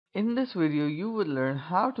In this video, you will learn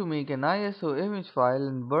how to make an ISO image file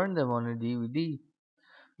and burn them on a DVD.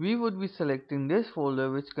 We would be selecting this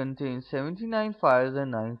folder which contains 79 files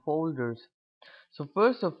and 9 folders. So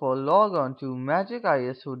first of all, log on to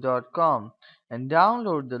magiciso.com and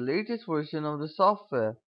download the latest version of the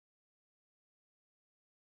software.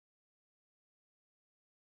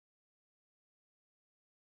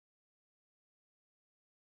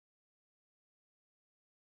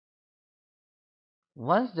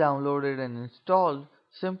 Once downloaded and installed,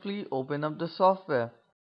 simply open up the software.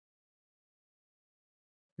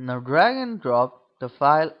 Now drag and drop the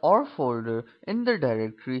file or folder in the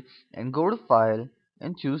directory and go to File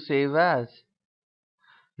and choose Save As.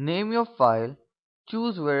 Name your file,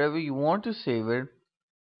 choose wherever you want to save it,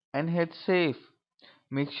 and hit Save.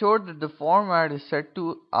 Make sure that the format is set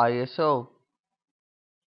to ISO.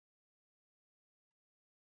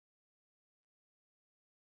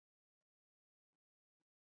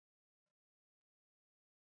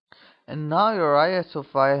 And now your ISO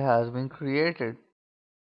file has been created.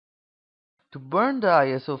 To burn the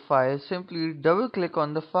ISO file, simply double click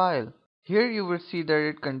on the file. Here you will see that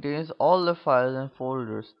it contains all the files and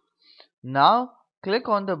folders. Now click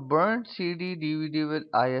on the Burn CD DVD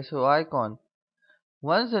with ISO icon.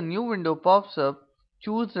 Once a new window pops up,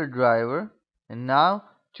 choose the driver and now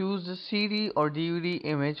choose the CD or DVD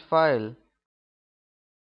image file.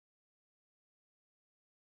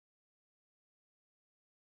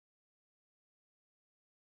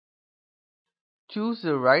 Choose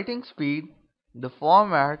the writing speed, the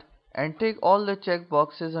format, and tick all the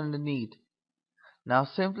checkboxes underneath. Now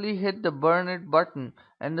simply hit the Burn It button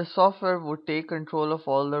and the software would take control of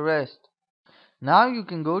all the rest. Now you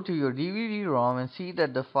can go to your DVD-ROM and see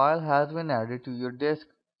that the file has been added to your disk.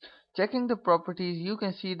 Checking the properties, you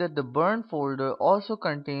can see that the burn folder also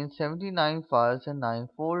contains 79 files and 9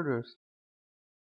 folders.